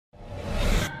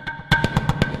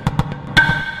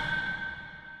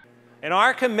And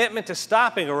our commitment to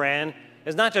stopping Iran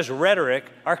is not just rhetoric.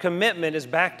 Our commitment is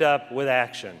backed up with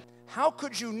action. How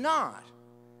could you not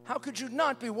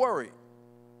be worried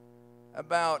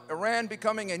about Iran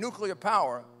becoming a nuclear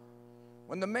power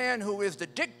when the man who is the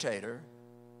dictator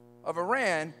of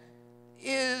Iran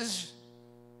is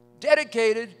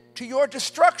dedicated to your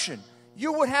destruction?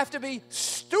 You would have to be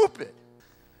stupid.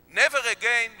 Never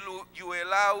again will you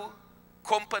allow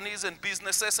companies and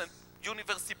businesses and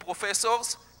university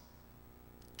professors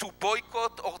to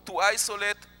boycott or to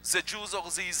isolate the Jews or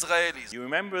the Israelis. You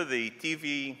remember the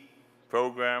TV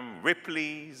program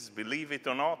Ripley's Believe It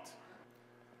or Not?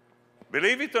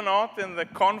 Believe it or not, in the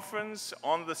conference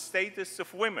on the status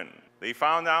of women, they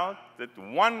found out that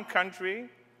one country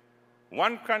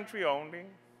only,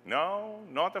 no,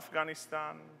 not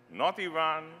Afghanistan, not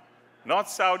Iran, not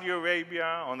Saudi Arabia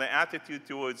on the attitude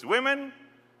towards women,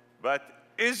 but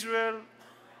Israel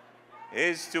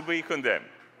is to be condemned.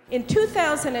 In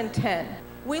 2010,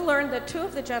 we learned that two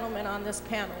of the gentlemen on this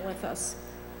panel with us,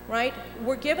 right,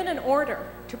 were given an order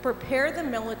to prepare the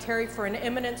military for an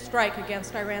imminent strike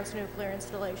against Iran's nuclear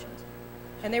installations,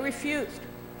 and they refused.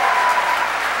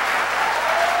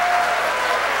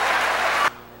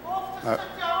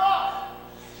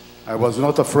 I was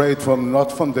not afraid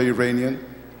not from the Iranian,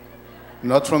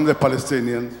 not from the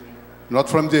Palestinians, not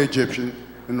from the Egyptian,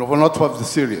 and not from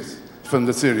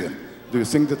the Syrian. Do you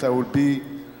think that I would be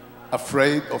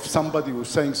afraid of somebody who's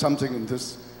saying something in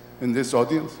this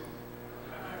audience?